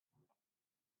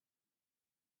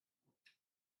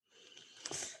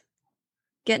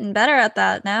Getting better at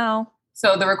that now.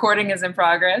 So the recording is in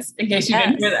progress, in case you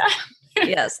didn't hear Yes. that.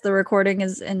 Yes, the recording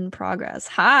is in progress.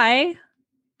 Hi.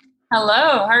 Hello,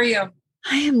 how are you?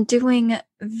 I am doing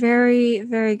very,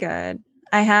 very good.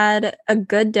 I had a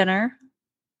good dinner,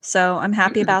 so I'm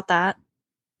happy Mm-mm. about that.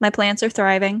 My plants are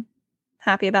thriving.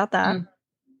 Happy about that. Mm.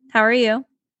 How are you?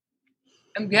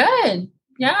 I'm good.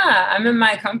 Yeah, I'm in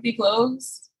my comfy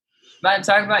clothes, about to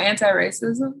talk about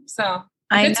anti-racism. So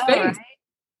I good know, right? space.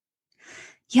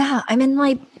 Yeah, I'm in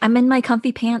my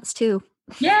comfy pants too.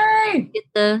 Yay! Get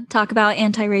to talk about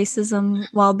anti-racism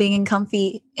while being in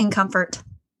comfort.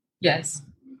 Yes.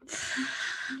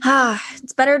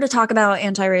 It's better to talk about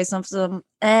anti-racism,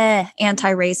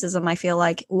 I feel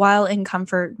like, while in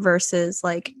comfort versus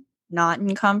like not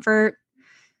in comfort.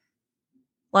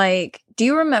 Like, do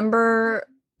you remember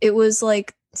it was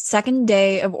like second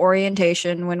day of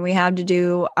orientation when we had to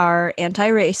do our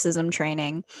anti-racism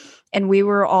training and we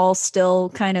were all still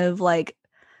kind of like,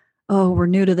 oh, we're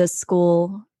new to this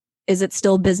school. Is it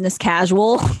still business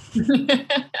casual?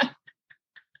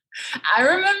 I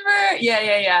remember,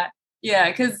 yeah,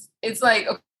 because it's like,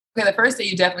 okay, the first day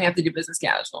you definitely have to do business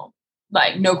casual,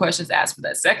 like no questions asked. For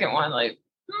that second one, like,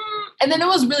 and then it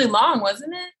was really long,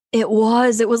 wasn't it? It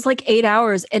was like 8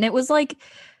 hours and it was like,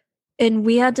 and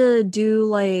we had to do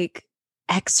like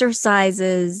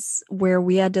exercises where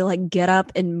we had to like get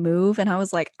up and move. And I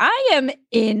was like, I am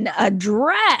in a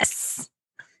dress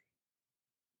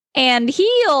and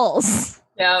heels.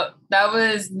 Yeah, that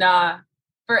was not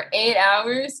for 8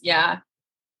 hours. Yeah,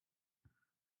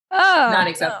 Oh, not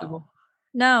acceptable.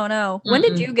 no, no. When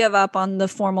did Mm-mm. you give up on the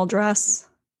formal dress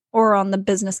or on the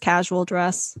business casual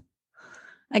dress?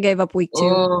 I gave up week 2.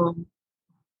 Oh,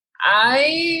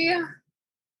 I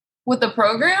with the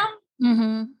program.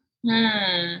 Mm-hmm.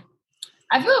 Hmm.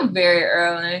 I feel very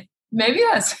early. Maybe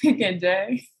that second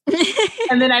day,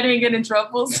 and then I didn't get in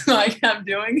trouble, so I kept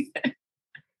doing it.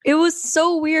 It was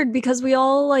so weird because we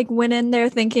all like went in there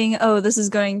thinking, "Oh, this is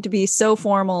going to be so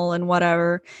formal and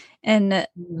whatever." And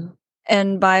Mhm.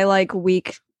 and by like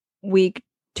week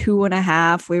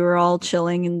 2.5, we were all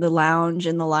chilling in the lounge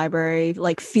in the library,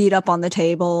 like feet up on the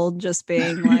table, just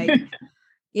being like,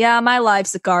 "Yeah, my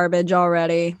life's garbage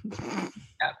already."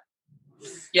 Yeah.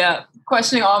 Yeah,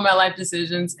 questioning all my life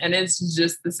decisions, and it's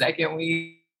just the second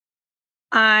week.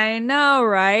 I know,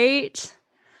 right?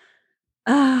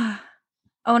 Ah,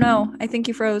 oh no, I think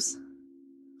you froze.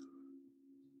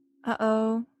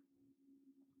 Uh-oh.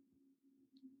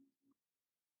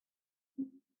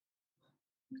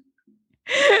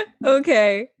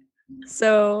 Okay.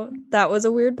 So that was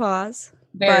a weird pause.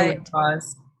 Very But weird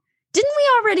pause. didn't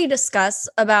we already discuss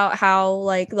about how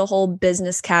like the whole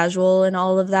business casual and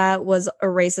all of that was a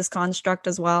racist construct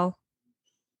as well?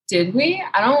 Did we?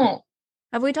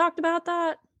 Have we talked about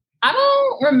that? I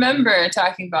don't remember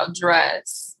talking about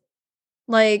dress.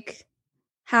 Like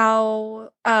how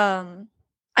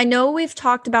I know we've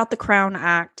talked about the Crown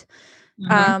Act,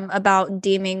 Mm-hmm. about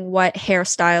deeming what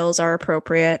hairstyles are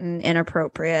appropriate and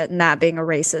inappropriate and that being a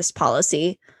racist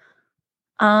policy.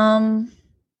 Um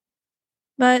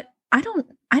but I don't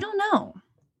know. I don't know.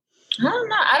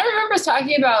 I don't remember us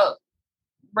talking about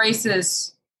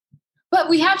racist, but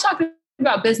we have talked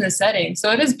about business settings, so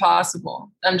it is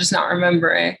possible. I'm just not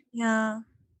remembering. Yeah,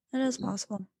 it is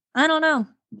possible. I don't know.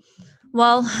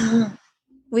 Well, Mhm.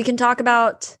 we can talk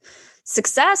about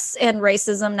success and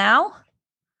racism now.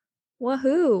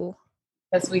 Woohoo.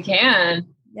 Yes, we can.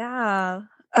 Yeah.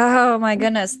 Oh my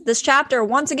goodness. This chapter,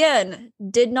 once again,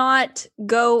 did not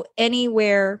go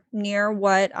anywhere near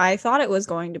what I thought it was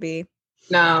going to be.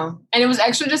 No. And it was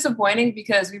extra disappointing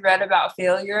because we read about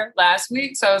failure last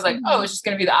week. So I was like, oh, Mhm. it's just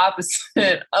going to be the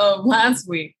opposite of last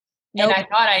week. And Nope. I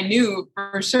thought I knew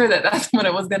for sure that that's what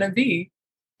it was going to be.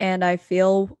 And I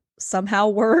feel somehow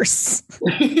worse.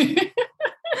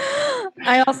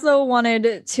 I also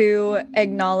wanted to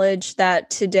acknowledge that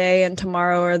today and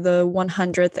tomorrow are the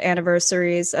 100th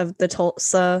anniversaries of the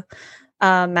Tulsa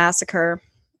massacre.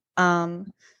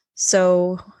 Um,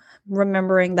 so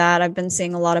remembering that, I've been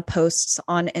seeing a lot of posts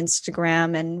on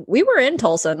Instagram, and we were in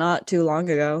Tulsa not too long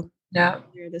ago. Yeah.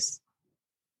 This.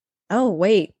 Oh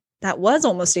wait, that was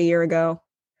almost a year ago.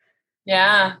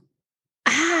 Yeah.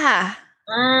 Ah,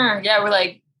 Yeah. We're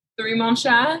like 3 months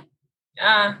shy.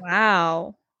 Yeah.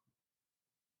 wow,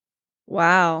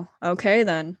 wow. Okay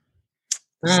then.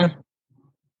 So Mm.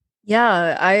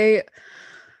 yeah,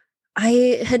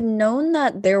 I had known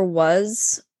that there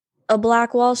was a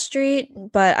Black Wall Street,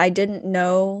 but I didn't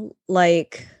know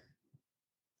like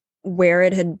where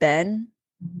it had been.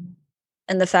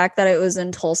 And the fact that it was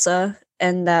in Tulsa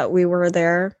and that we were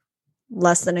there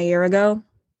less than a year ago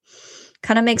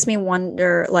kind of makes me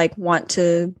wonder, like, want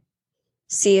to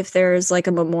see if there's like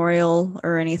a memorial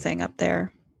or anything up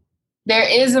there. There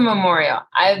is a memorial.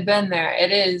 I've been there.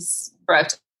 It is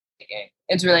breathtaking.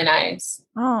 It's really nice.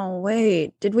 Oh,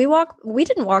 wait. Did we walk? We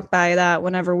didn't walk by that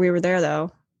whenever we were there,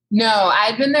 though. No,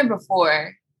 I'd been there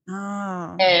before.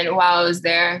 Oh. And while I was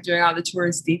there doing all the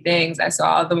touristy things, I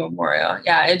saw the memorial.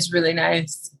 Yeah, it's really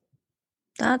nice.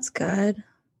 That's good.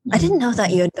 I didn't know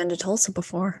that you had been to Tulsa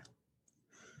before.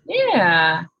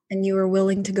 Yeah. And you were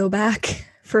willing to go back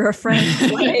for a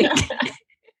friend's wedding.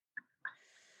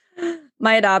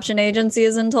 My adoption agency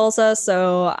is in Tulsa,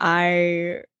 so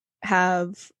I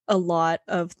have a lot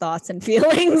of thoughts and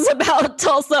feelings about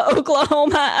Tulsa,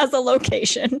 Oklahoma as a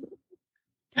location.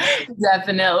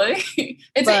 Definitely.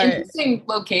 It's an interesting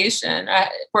location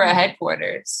for a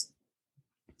headquarters.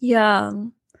 Yeah.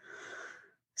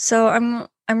 So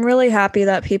I'm really happy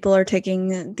that people are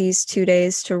taking these 2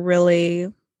 days to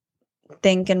really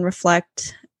think and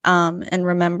reflect and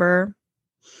remember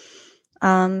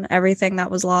everything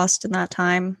that was lost in that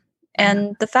time.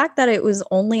 And the fact that it was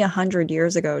only 100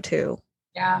 years ago, too.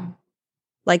 Yeah.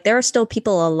 Like, there are still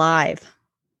people alive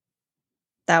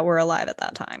that were alive at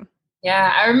that time.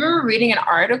 Yeah. I remember reading an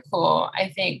article, I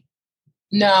think.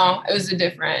 No, it was a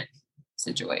different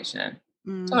situation.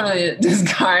 Totally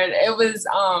discard. It was,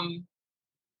 I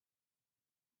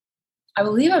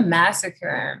believe, a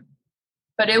massacre.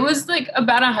 But it was like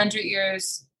about 100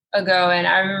 years ago. And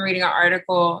I remember reading an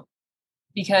article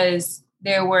because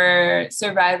there were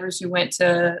survivors who went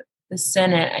to the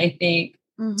Senate, I think,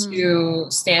 to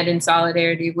stand in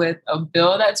solidarity with a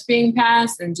bill that's being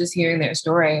passed, and just hearing their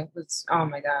story was, oh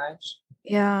my gosh.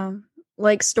 Yeah.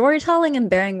 Like, storytelling and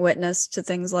bearing witness to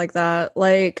things like that.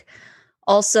 Like,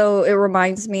 also, it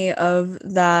reminds me of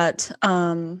that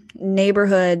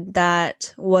neighborhood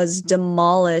that was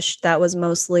demolished that was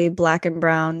mostly Black and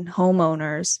brown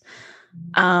homeowners.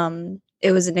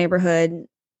 It was a neighborhood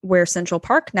where Central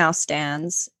Park now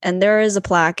stands, and there is a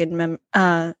plaque in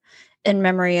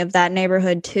memory of that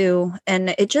neighborhood too.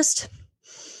 And it just,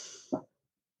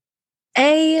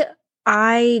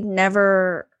 I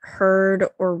never heard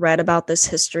or read about this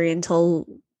history until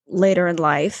later in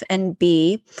life, and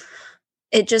B,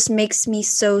 it just makes me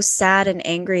so sad and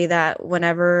angry that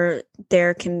whenever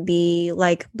there can be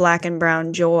like Black and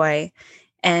brown joy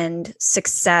and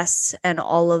success and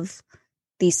all of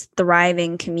these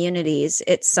thriving communities,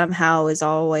 it somehow is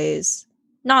always,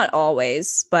 not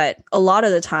always, but a lot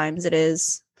of the times it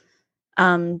is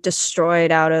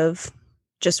destroyed out of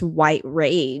just white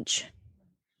rage.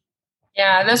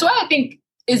 Yeah, that's why I think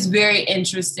it's very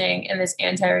interesting in this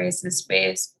anti-racist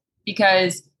space,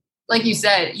 because like you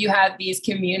said, you have these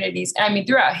communities, I mean,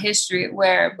 throughout history,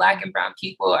 where Black and brown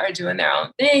people are doing their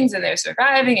own things and they're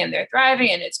surviving and they're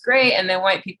thriving and it's great. And then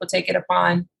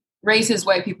racist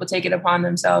white people take it upon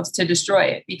themselves to destroy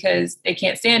it because they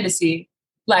can't stand to see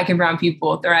Black and brown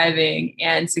people thriving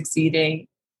and succeeding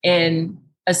in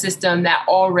a system that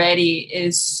already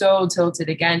is so tilted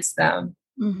against them.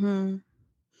 Mm-hmm.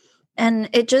 And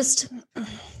it just,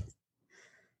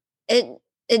 it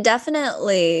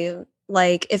definitely,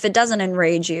 like, if it doesn't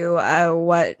enrage you,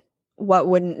 what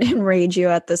wouldn't enrage you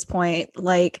at this point?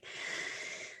 Like,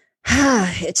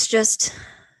 it's just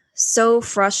so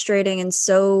frustrating and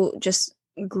so just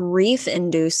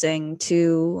grief-inducing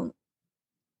to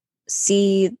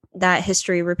see that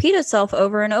history repeat itself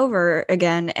over and over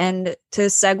again. And to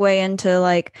segue into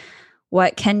like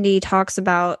what Kendi talks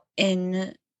about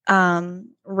in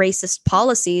racist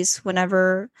policies,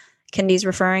 whenever Kendi's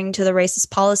referring to the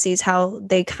racist policies, how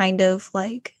they kind of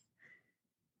like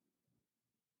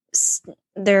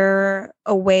they're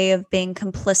a way of being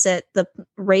complicit. The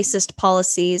racist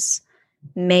policies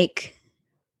make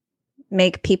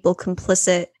people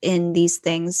complicit in these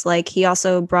things. Like, he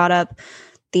also brought up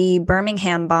the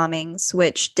Birmingham bombings,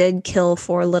 which did kill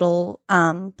 4 little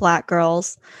Black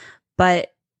girls,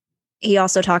 but he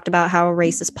also talked about how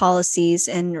racist policies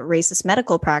and racist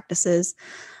medical practices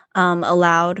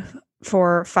allowed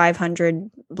for 500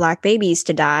 Black babies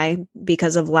to die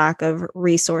because of lack of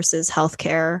resources,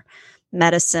 healthcare,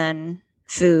 medicine,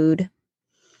 food.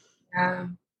 Yeah.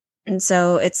 And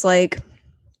so it's like,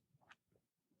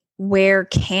 where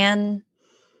can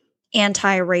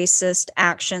anti-racist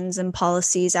actions and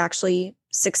policies actually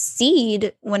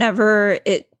succeed whenever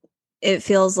it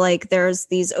feels like there's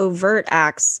these overt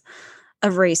acts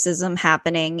of racism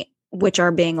happening, which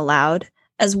are being allowed,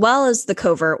 as well as the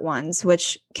covert ones,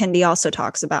 which Kendi also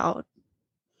talks about.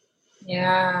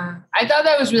 Yeah. I thought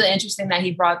that was really interesting that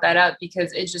he brought that up,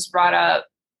 because it just brought up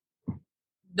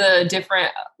the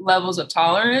different levels of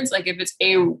tolerance. Like, if it's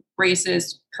a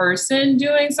racist person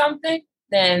doing something,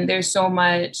 then there's so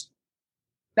much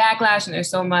backlash and there's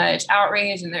so much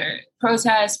outrage and there are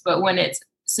protests. But when it's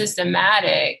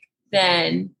systematic,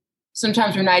 then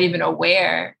sometimes we're not even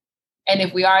aware. And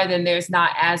if we are, then there's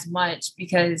not as much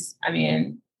because, I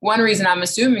mean, one reason I'm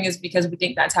assuming is because we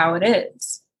think that's how it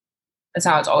is. That's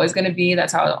how it's always going to be.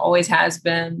 That's how it always has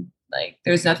been. Like,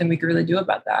 there's nothing we can really do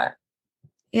about that.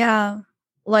 Yeah.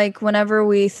 Like whenever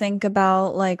we think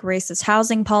about like racist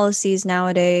housing policies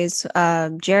nowadays,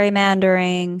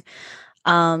 gerrymandering,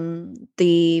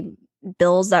 the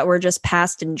bills that were just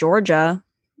passed in Georgia,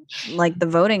 like the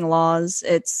voting laws,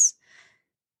 it's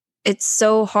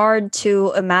so hard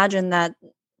to imagine that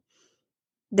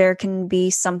there can be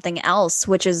something else,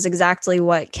 which is exactly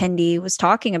what Kendi was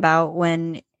talking about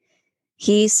when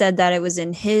he said that it was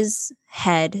in his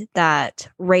head that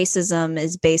racism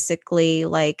is basically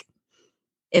like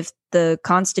if the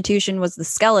Constitution was the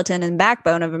skeleton and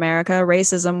backbone of America,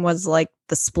 racism was like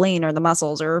the spleen or the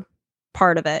muscles or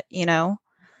part of it, you know?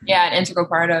 Yeah, an integral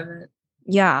part of it.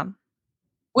 Yeah.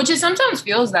 Which it sometimes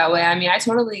feels that way. I mean, I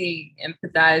totally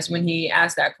empathize when he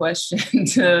asked that question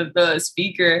to the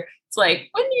speaker. It's like,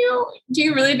 do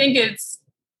you really think it's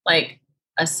like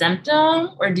a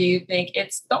symptom or do you think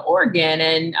it's the organ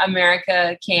and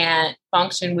America can't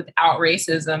function without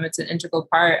racism? It's an integral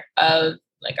part of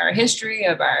like our history,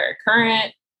 of our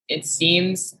current. It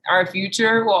seems our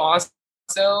future will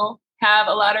also have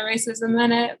a lot of racism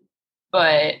in it,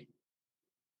 but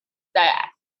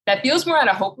that feels more out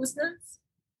of hopelessness.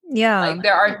 Yeah. Like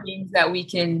there are things that we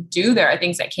can do. There are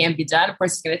things that can be done. Of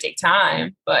course, it's going to take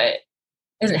time, but it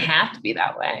doesn't have to be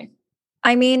that way.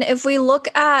 I mean, if we look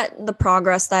at the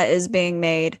progress that is being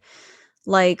made,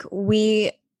 like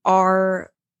we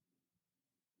are,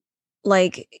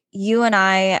 like you and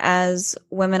I as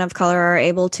women of color are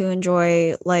able to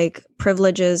enjoy like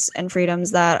privileges and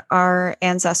freedoms that our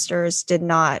ancestors did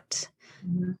not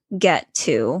get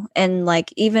to, and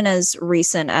like even as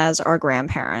recent as our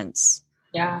grandparents.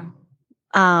 Yeah.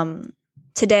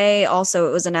 Today also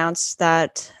it was announced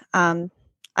that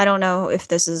I don't know if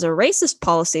this is a racist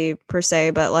policy per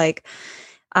se, but like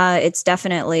it's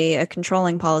definitely a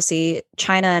controlling policy.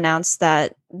 China announced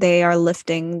that they are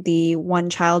lifting the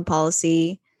one-child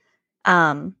policy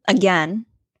again.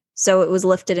 So it was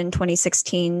lifted in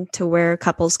 2016 to where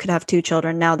couples could have 2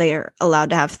 children. Now they are allowed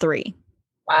to have 3.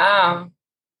 Wow.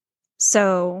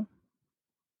 So,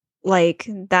 like,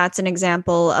 that's an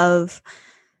example of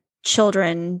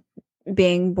children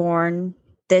being born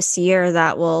this year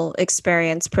that will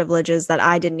experience privileges that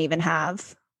I didn't even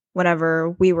have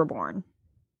whenever we were born.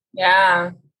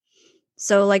 Yeah.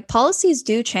 So like policies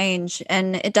do change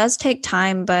and it does take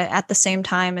time, but at the same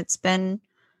time, it's been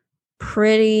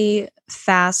pretty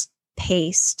fast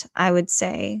paced, I would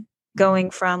say, going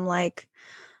from like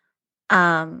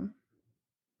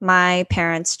my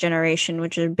parents' generation,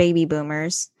 which are baby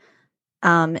boomers,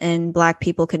 and Black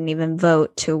people couldn't even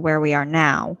vote, to where we are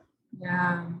now.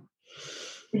 Yeah.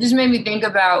 It just made me think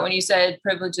about when you said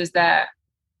privileges that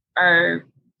our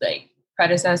like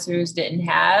predecessors didn't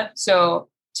have. So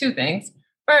 2 things.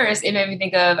 First, it made me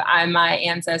think of I'm my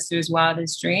ancestors'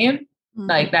 wildest dream. Mm-hmm.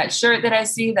 Like that shirt that I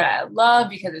see that I love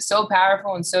because it's so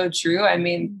powerful and so true. I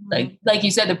mean, like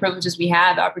you said, the privileges we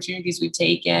have, the opportunities we've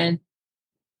taken,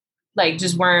 like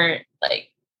just weren't like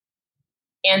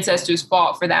ancestors'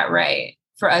 fault for that right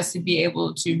for us to be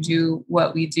able to do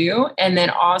what we do. And then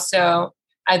also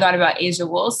I thought about Asia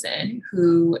Wilson,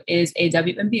 who is a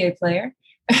WNBA player.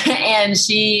 And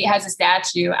she has a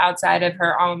statue outside of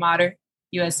her alma mater,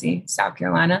 USC, South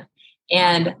Carolina.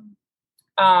 And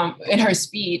in her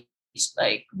speech,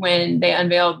 like when they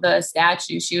unveiled the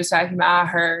statue, she was talking about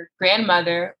her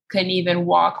grandmother couldn't even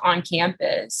walk on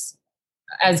campus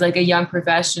as like a young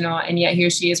professional. And yet here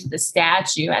she is with a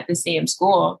statue at the same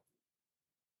school.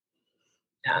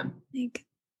 Yeah.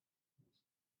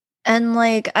 And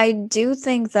like, I do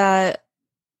think that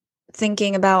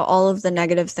thinking about all of the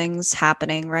negative things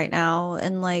happening right now,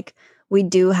 and like we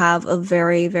do have a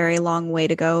very, very long way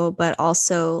to go, but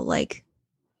also like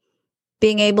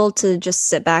being able to just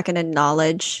sit back and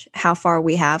acknowledge how far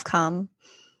we have come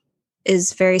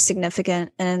is very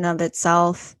significant in and of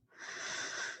itself.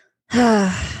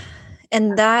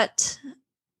 And that,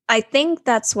 I think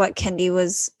that's what Kendi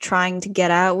was trying to get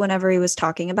at whenever he was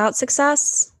talking about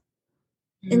success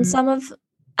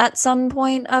at some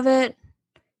point of it.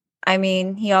 I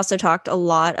mean, he also talked a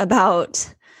lot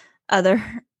about other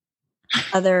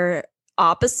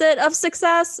opposite of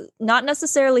success, not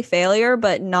necessarily failure,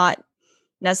 but not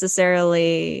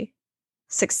necessarily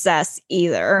success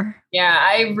either. Yeah,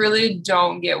 I really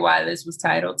don't get why this was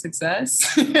titled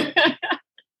success.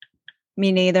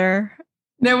 Me neither.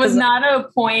 There was not a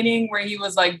pointing where he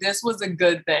was like, this was a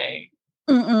good thing.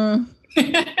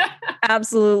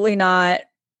 Absolutely not.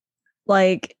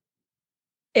 Like,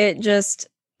 it just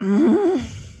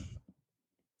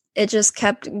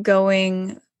kept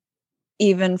going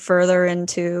even further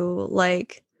into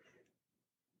like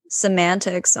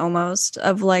semantics almost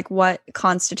of like what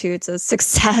constitutes a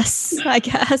success, I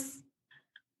guess.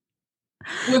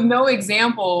 With no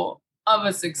example of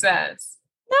a success.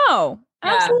 No,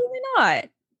 absolutely not.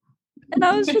 And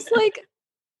I was just like,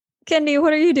 Kendi,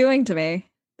 what are you doing to me?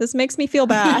 This makes me feel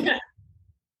bad.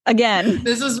 Again.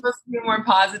 This was supposed to be a more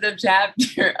positive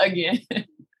chapter again.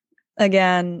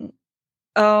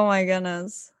 Oh my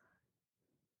goodness.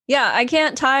 Yeah, I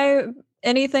can't tie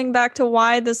anything back to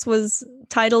why this was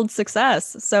titled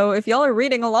Success. So if y'all are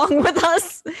reading along with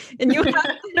us and you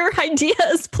have better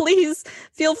ideas, please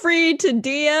feel free to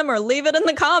DM or leave it in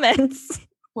the comments.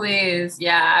 Please.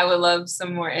 Yeah, I would love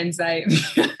some more insight.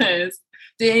 Did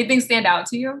anything stand out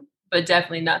to you? But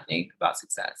definitely nothing about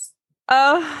success.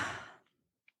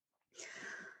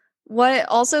 What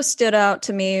also stood out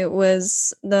to me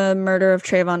was the murder of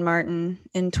Trayvon Martin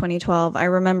in 2012. I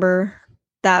remember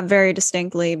that very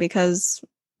distinctly because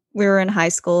we were in high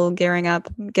school, gearing up,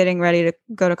 getting ready to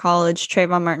go to college.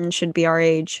 Trayvon Martin should be our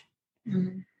age.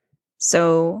 Mm-hmm.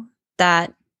 So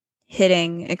that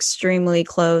hitting extremely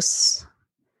close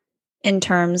in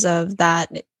terms of that,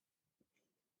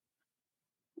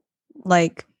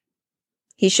 like,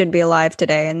 he should be alive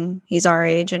today and he's our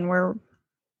age and we're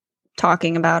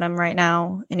talking about him right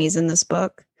now and he's in this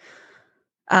book.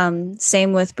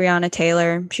 Same with Breonna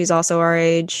Taylor. She's also our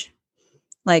age.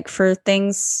 Like, for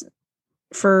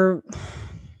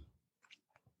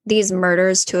these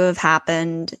murders to have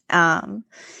happened, and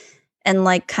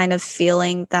like kind of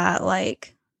feeling that,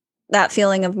 like, that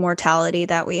feeling of mortality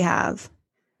that we have,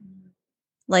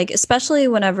 like, especially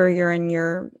whenever you're in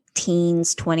your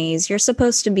teens, 20s, you're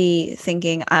supposed to be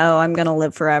thinking, oh, I'm gonna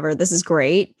live forever, this is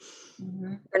great.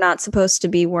 You're not supposed to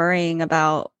be worrying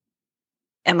about,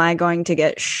 am I going to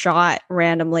get shot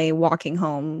randomly walking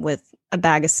home with a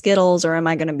bag of Skittles, or am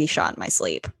I going to be shot in my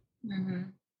sleep?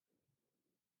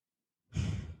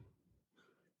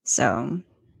 So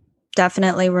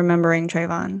definitely remembering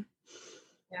Trayvon.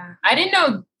 Yeah, I didn't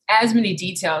know as many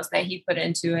details that he put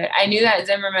into it. I knew that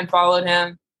Zimmerman followed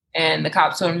him and the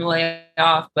cops told him to lay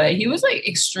off, but he was like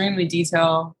extremely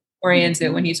detail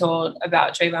oriented when he told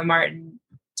about Trayvon Martin,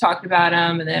 talked about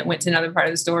him, and then went to another part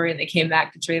of the story and they came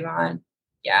back to Trayvon.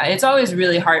 Yeah, it's always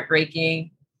really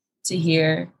heartbreaking to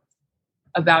hear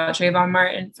about Trayvon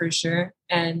Martin, for sure.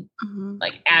 And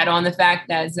like, add on the fact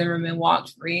that Zimmerman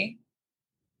walked free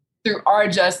through our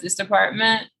Justice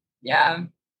Department. Yeah.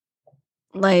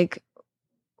 Like,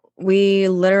 we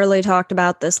literally talked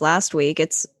about this last week.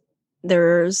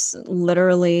 There's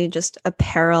literally just a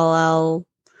parallel,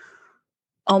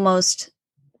 almost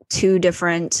two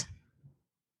different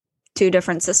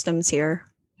systems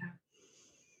here. Yeah.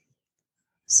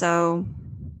 So,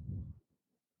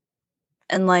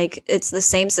 and like, it's the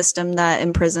same system that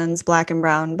imprisons Black and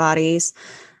brown bodies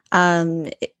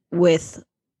with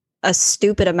a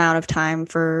stupid amount of time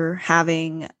for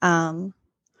having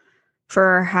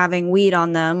weed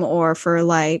on them, or for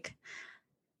like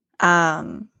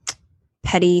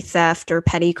petty theft or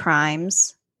petty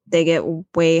crimes. They get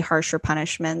way harsher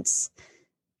punishments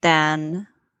than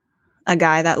a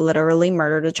guy that literally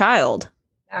murdered a child.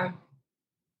 Yeah.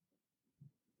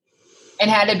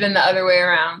 And had it been the other way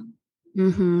around,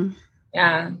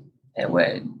 yeah, it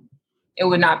would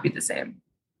not be the same.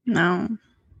 No.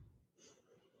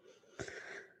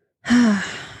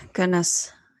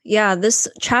 Goodness. Yeah, this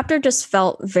chapter just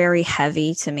felt very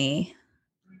heavy to me,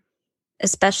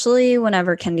 especially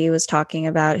whenever Kendi was talking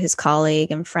about his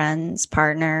colleague and friend's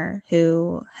partner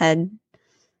who had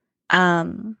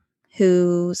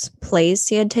whose place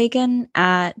he had taken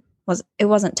at, it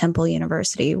wasn't Temple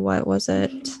University. What was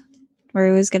it? Where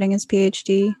he was getting his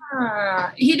PhD?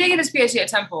 He did get his PhD at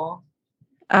Temple.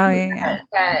 Oh, yeah.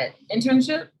 That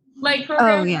internship like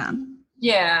program? Oh, yeah.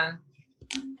 Yeah.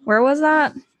 Where was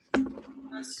that?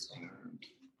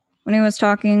 When he was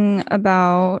talking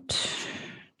about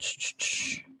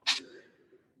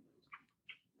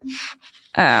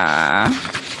I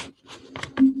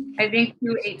think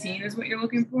 218 is what you're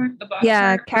looking for.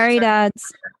 Yeah, Carrie Dad's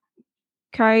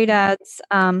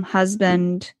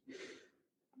husband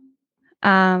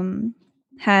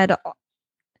had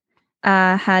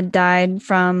died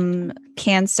from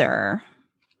cancer.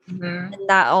 And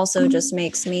that also just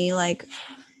makes me like,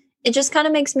 it just kind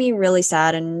of makes me really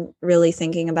sad and really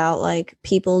thinking about like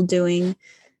people doing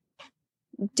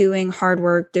hard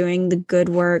work, doing the good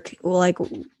work. Like,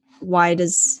 why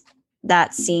does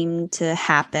that seemed to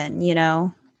happen, you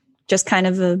know, just kind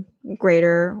of a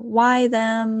greater why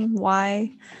them,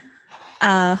 why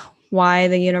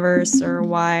the universe, or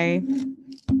why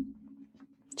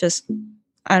just,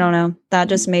 I don't know. That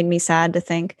just made me sad to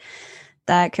think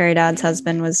that Carrie Dodd's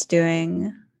husband was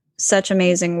doing such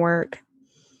amazing work.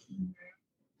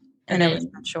 And it was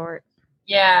cut short.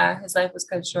 Yeah, his life was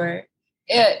cut short.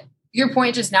 Your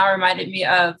point just now reminded me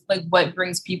of like what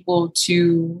brings people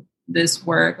to this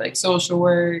work, like social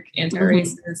work,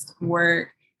 anti-racist work.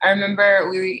 I remember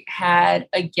we had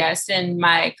a guest in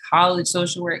my college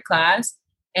social work class,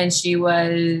 and she was, I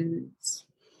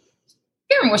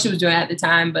can't remember what she was doing at the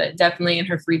time, but definitely in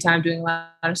her free time doing a lot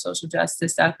of social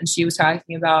justice stuff. And she was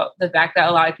talking about the fact that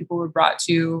a lot of people were brought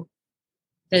to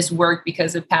this work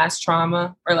because of past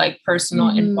trauma or like personal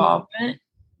involvement.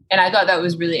 And I thought that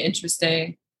was really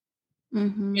interesting.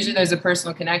 Usually there's a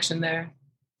personal connection there.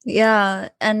 Yeah.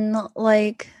 And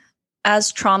like,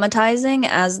 as traumatizing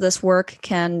as this work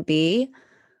can be,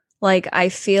 like, I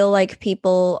feel like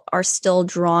people are still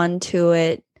drawn to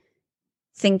it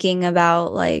thinking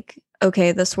about like,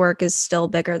 okay, this work is still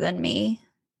bigger than me.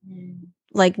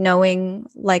 Like knowing,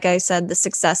 like I said, the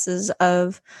successes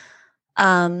of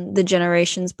the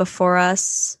generations before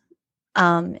us,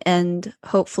 and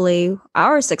hopefully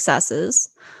our successes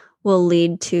will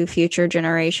lead to future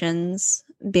generations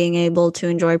being able to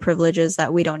enjoy privileges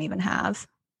that we don't even have.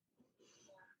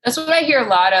 That's what I hear a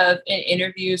lot of in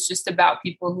interviews just about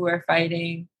people who are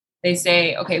fighting. They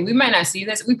say, okay, we might not see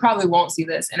this. We probably won't see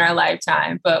this in our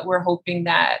lifetime, but we're hoping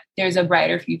that there's a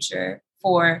brighter future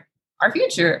for our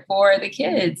future, for the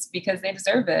kids, because they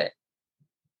deserve it.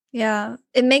 Yeah.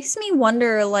 It makes me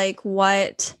wonder, like,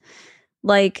 what,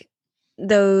 like,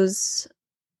 those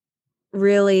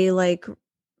really, like,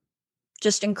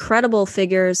 just incredible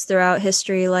figures throughout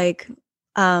history, like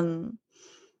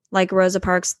Rosa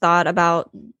Parks thought about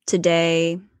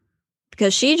today,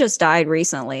 because she just died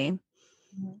recently.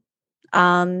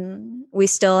 We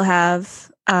still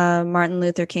have Martin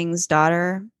Luther King's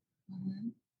daughter.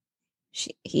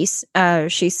 She's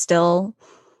still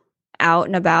out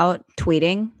and about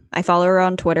tweeting. I follow her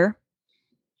on Twitter.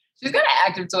 She's got an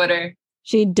active Twitter.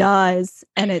 She does,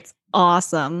 and it's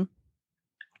awesome.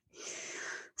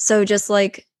 So just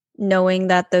like knowing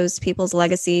that those people's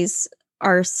legacies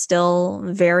are still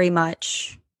very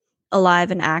much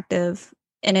alive and active,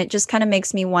 and it just kind of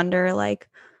makes me wonder, like,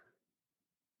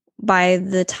 by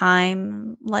the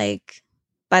time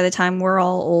we're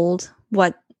all old,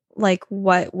 what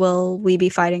will we be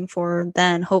fighting for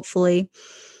then? Hopefully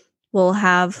we'll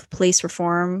have police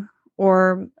reform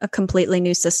or a completely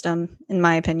new system, in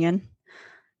my opinion.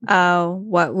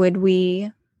 What would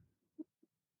we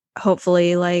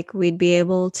hopefully, like, we'd be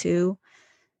able to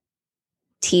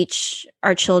teach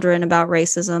our children about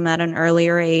racism at an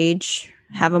earlier age,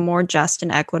 have a more just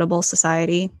and equitable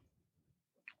society.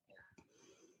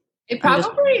 It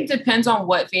probably depends on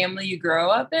what family you grow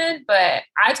up in, but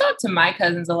I talk to my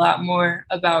cousins a lot more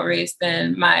about race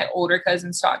than my older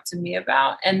cousins talk to me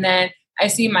about. And then I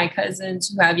see my cousins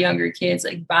who have younger kids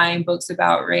like buying books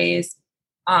about race,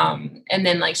 and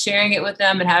then like sharing it with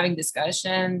them and having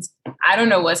discussions. I don't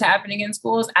know what's happening in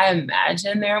schools. I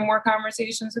imagine there are more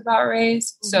conversations about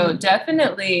race. So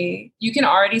definitely you can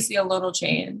already see a little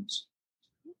change.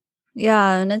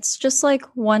 Yeah, and it's just like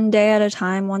one day at a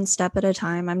time, one step at a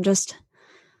time. I'm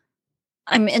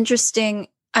interested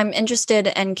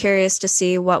and curious to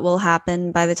see what will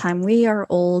happen by the time we are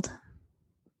old.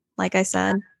 Like I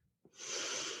said,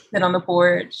 sit on the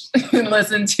porch and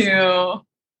listen to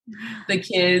the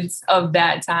kids of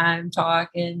that time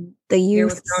talk and the youth, hear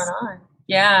what's going on.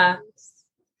 Yeah.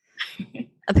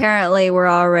 Apparently, we're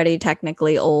already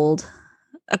technically old,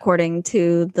 according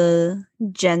to the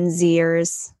Gen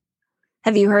Zers.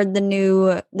 Have you heard the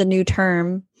new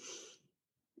term?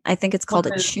 I think it's called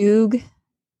a chug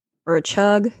or a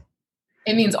chug.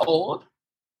 It means old?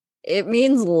 It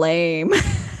means lame.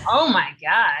 Oh my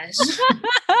gosh.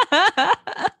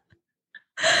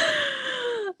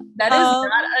 That is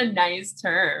not a nice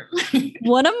term.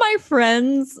 One of my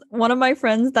friends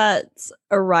that's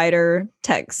a writer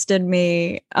texted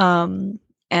me and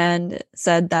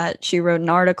said that she wrote an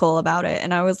article about it,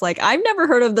 and I was like, I've never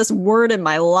heard of this word in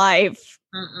my life.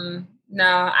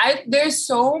 No, there's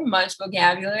so much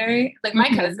vocabulary. Like my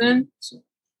cousin,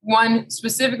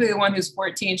 specifically the one who's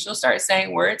 14, she'll start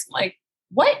saying words like,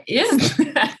 what is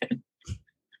that?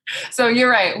 So you're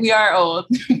right, we are old.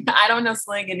 I don't know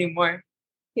slang anymore.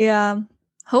 Yeah.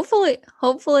 Hopefully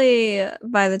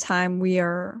by the time we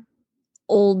are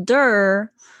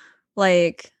older,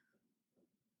 like,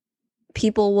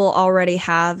 people will already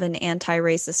have an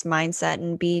anti-racist mindset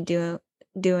and be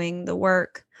doing the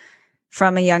work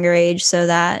from a younger age so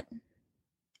that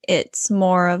it's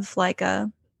more of like I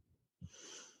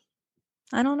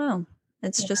don't know.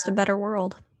 It's just a better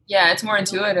world. Yeah, it's more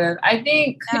intuitive. I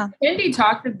think Kendi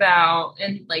talked about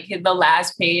in like the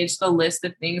last page, the list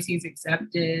of things he's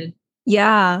accepted.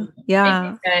 Yeah.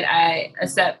 And he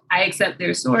said, I accept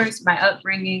their source, my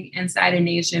upbringing inside a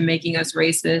nation making us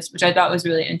racist, which I thought was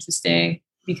really interesting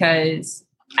because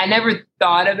I never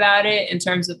thought about it in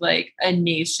terms of like a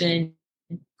nation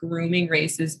grooming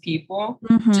racist people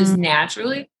just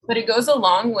naturally. But it goes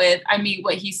along with, I mean,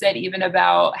 what he said even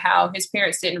about how his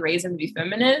parents didn't raise him to be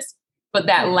feminist, but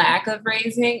that lack of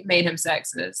raising made him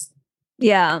sexist.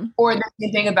 Yeah. Or the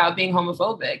same thing about being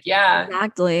homophobic. Yeah.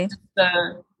 Exactly.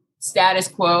 The status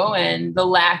quo and the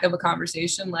lack of a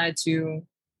conversation led to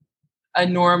a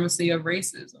normacy of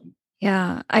racism.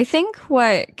 Yeah. I think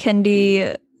what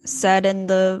Kendi said in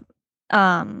the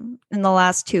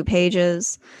last 2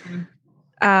 pages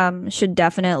should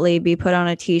definitely be put on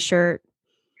a t-shirt.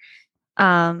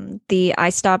 I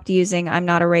stopped using I'm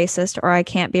not a racist or I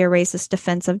can't be a racist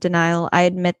defensive denial. I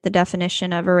admit the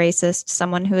definition of a racist,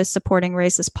 someone who is supporting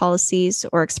racist policies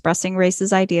or expressing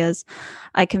racist ideas.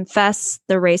 I confess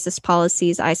the racist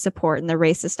policies I support and the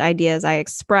racist ideas I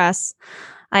express.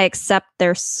 I accept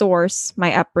their source,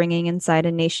 my upbringing inside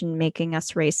a nation making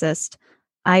us racist.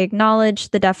 I acknowledge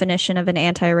the definition of an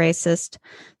anti-racist,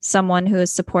 someone who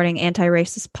is supporting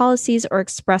anti-racist policies or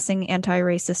expressing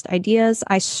anti-racist ideas.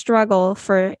 I struggle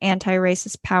for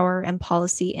anti-racist power and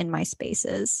policy in my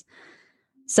spaces.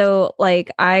 So,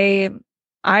 like, I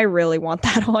really want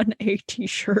that on a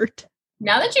t-shirt.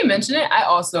 Now that you mention it, I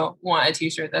also want a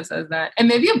t-shirt that says that. And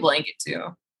maybe a blanket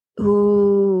too.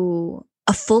 Ooh,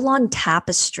 a full-on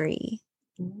tapestry.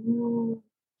 Ooh,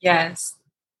 yes.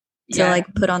 To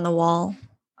like put on the wall.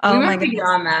 Oh my goodness.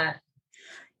 On that.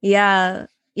 Yeah.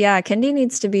 Kendi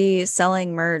needs to be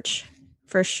selling merch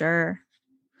for sure.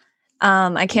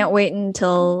 I can't wait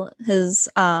until his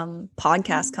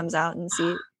podcast comes out and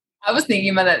see. I was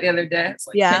thinking about that the other day. It's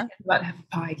like, yeah, about to have a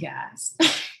podcast.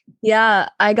 Yeah,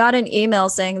 I got an email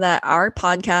saying that our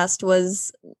podcast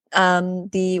was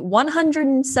the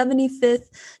 175th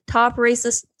top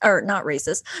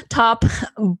top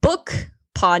book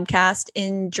podcast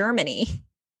in Germany.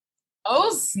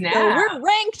 Oh, snap. So we're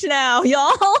ranked now,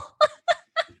 y'all.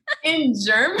 In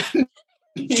Germany.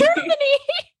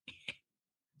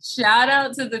 Shout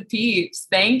out to the peeps.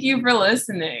 Thank you for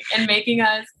listening and making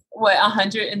us,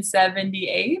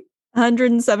 178th?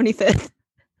 175th.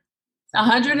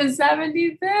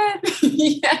 175th?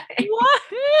 Yay.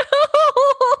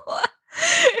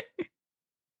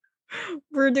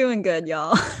 We're doing good,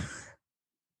 y'all.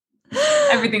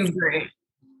 Everything's great.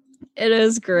 It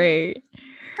is great.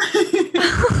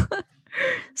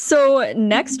 So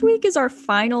next week is our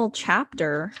final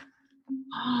chapter.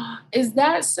 Is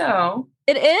that so?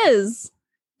 It is.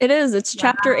 It's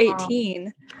chapter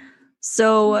 18.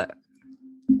 So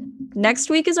next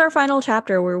week is our final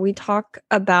chapter where we talk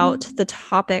about the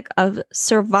topic of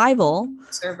survival.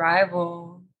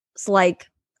 It's like,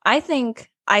 I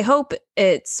hope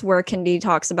it's where Kendi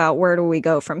talks about where do we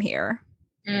go from here.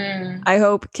 I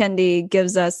hope Kendi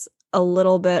gives us a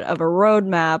little bit of a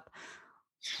roadmap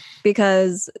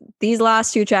because these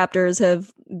last 2 chapters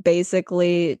have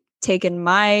basically taken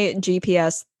my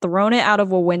GPS, thrown it out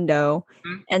of a window,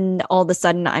 and all of a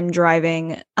sudden I'm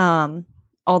driving. All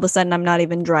of a sudden I'm not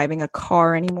even driving a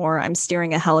car anymore. I'm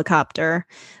steering a helicopter,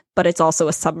 but it's also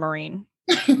a submarine.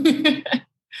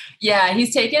 Yeah,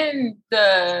 he's taken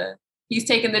the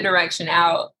direction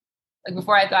out. Like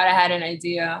before I thought I had an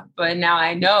idea, but now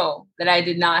I know that I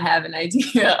did not have an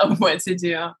idea of what to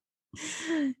do.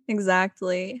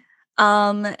 Exactly.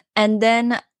 And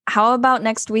then how about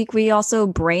next week we also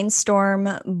brainstorm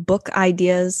book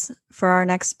ideas for our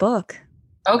next book?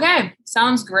 Okay,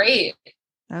 sounds great.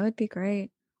 That would be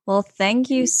great. Well, thank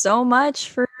you so much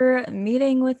for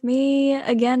meeting with me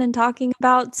again and talking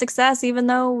about success, even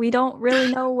though we don't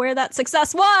really know where that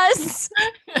success was.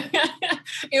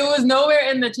 It was nowhere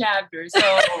in the chapter,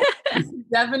 so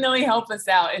definitely help us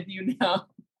out if you know.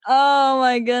 Oh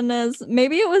my goodness.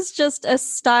 Maybe it was just a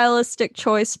stylistic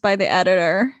choice by the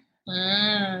editor.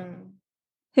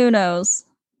 Who knows?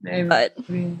 Maybe. But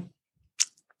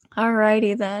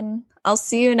alrighty then. I'll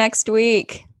see you next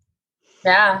week.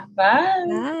 Yeah. Bye.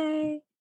 Bye.